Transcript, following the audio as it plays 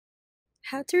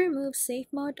How to remove Safe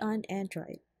Mode on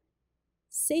Android.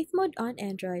 Safe Mode on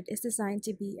Android is designed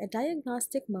to be a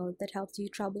diagnostic mode that helps you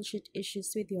troubleshoot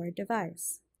issues with your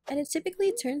device, and it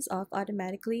typically turns off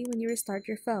automatically when you restart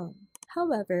your phone.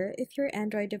 However, if your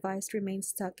Android device remains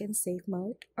stuck in safe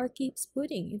mode or keeps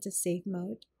booting into safe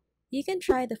mode, you can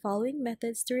try the following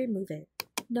methods to remove it.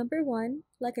 Number 1,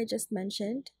 like I just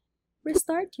mentioned,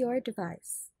 restart your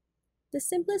device. The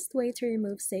simplest way to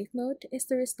remove safe mode is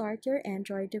to restart your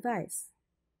Android device.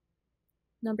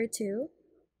 Number 2,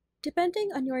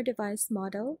 depending on your device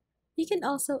model, you can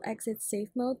also exit safe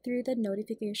mode through the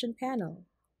notification panel.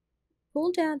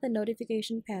 Pull down the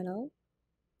notification panel,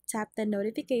 tap the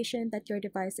notification that your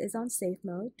device is on safe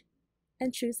mode,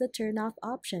 and choose the turn off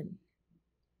option.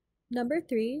 Number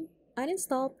 3,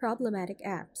 uninstall problematic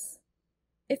apps.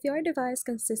 If your device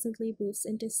consistently boots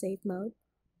into safe mode,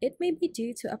 it may be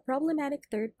due to a problematic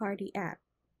third-party app.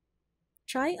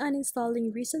 Try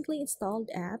uninstalling recently installed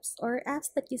apps or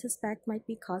apps that you suspect might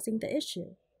be causing the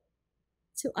issue.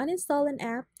 To uninstall an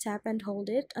app, tap and hold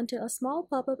it until a small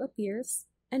pop-up appears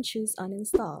and choose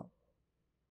Uninstall.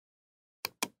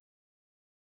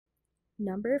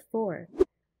 Number 4,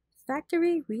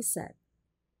 factory reset.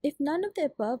 If none of the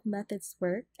above methods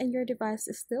work and your device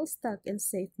is still stuck in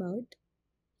safe mode,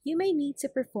 you may need to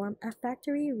perform a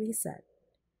factory reset.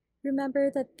 Remember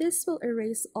that this will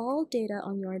erase all data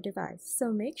on your device,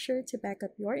 so make sure to back up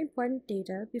your important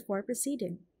data before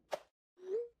proceeding.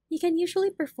 You can usually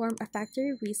perform a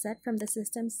factory reset from the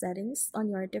system settings on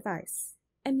your device.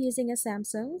 I'm using a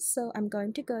Samsung, so I'm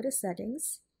going to go to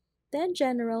Settings, then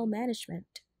General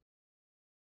Management.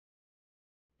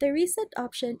 The reset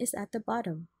option is at the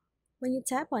bottom. When you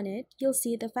tap on it, you'll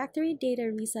see the factory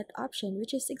data reset option,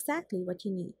 which is exactly what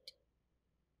you need.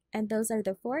 And those are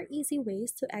the 4 easy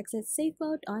ways to exit safe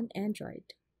mode on Android.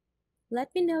 Let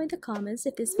me know in the comments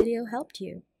if this video helped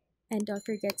you. And don't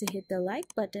forget to hit the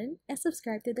like button and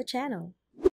subscribe to the channel.